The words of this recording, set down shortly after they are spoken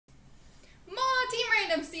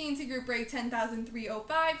C&C Group break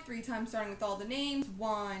 10,305, 3 times starting with all the names.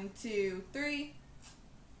 1, 2, 3.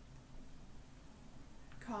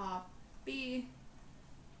 Copy.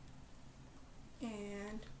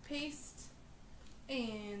 And paste.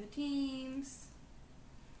 And the teams.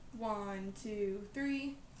 1, 2,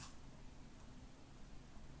 3.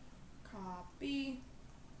 Copy.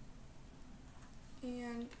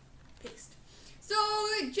 And paste. So,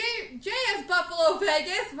 JS Buffalo,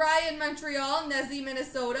 Vegas, Ryan Montreal, Nezzy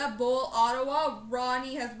Minnesota, Bull Ottawa,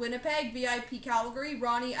 Ronnie has Winnipeg, VIP Calgary,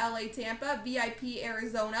 Ronnie LA Tampa, VIP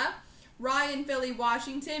Arizona, Ryan Philly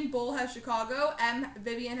Washington, Bull has Chicago, M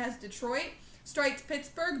Vivian has Detroit, Strikes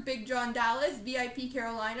Pittsburgh, Big John Dallas, VIP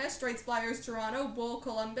Carolina, Strikes Flyers Toronto, Bull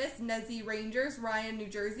Columbus, Nezzy Rangers, Ryan New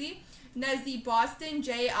Jersey, Nezzy Boston,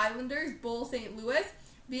 J Islanders, Bull St. Louis,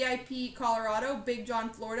 VIP Colorado, Big John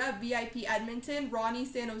Florida, VIP Edmonton, Ronnie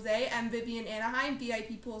San Jose, M Vivian Anaheim,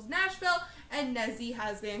 VIP Pools Nashville, and Nezzy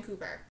has Vancouver.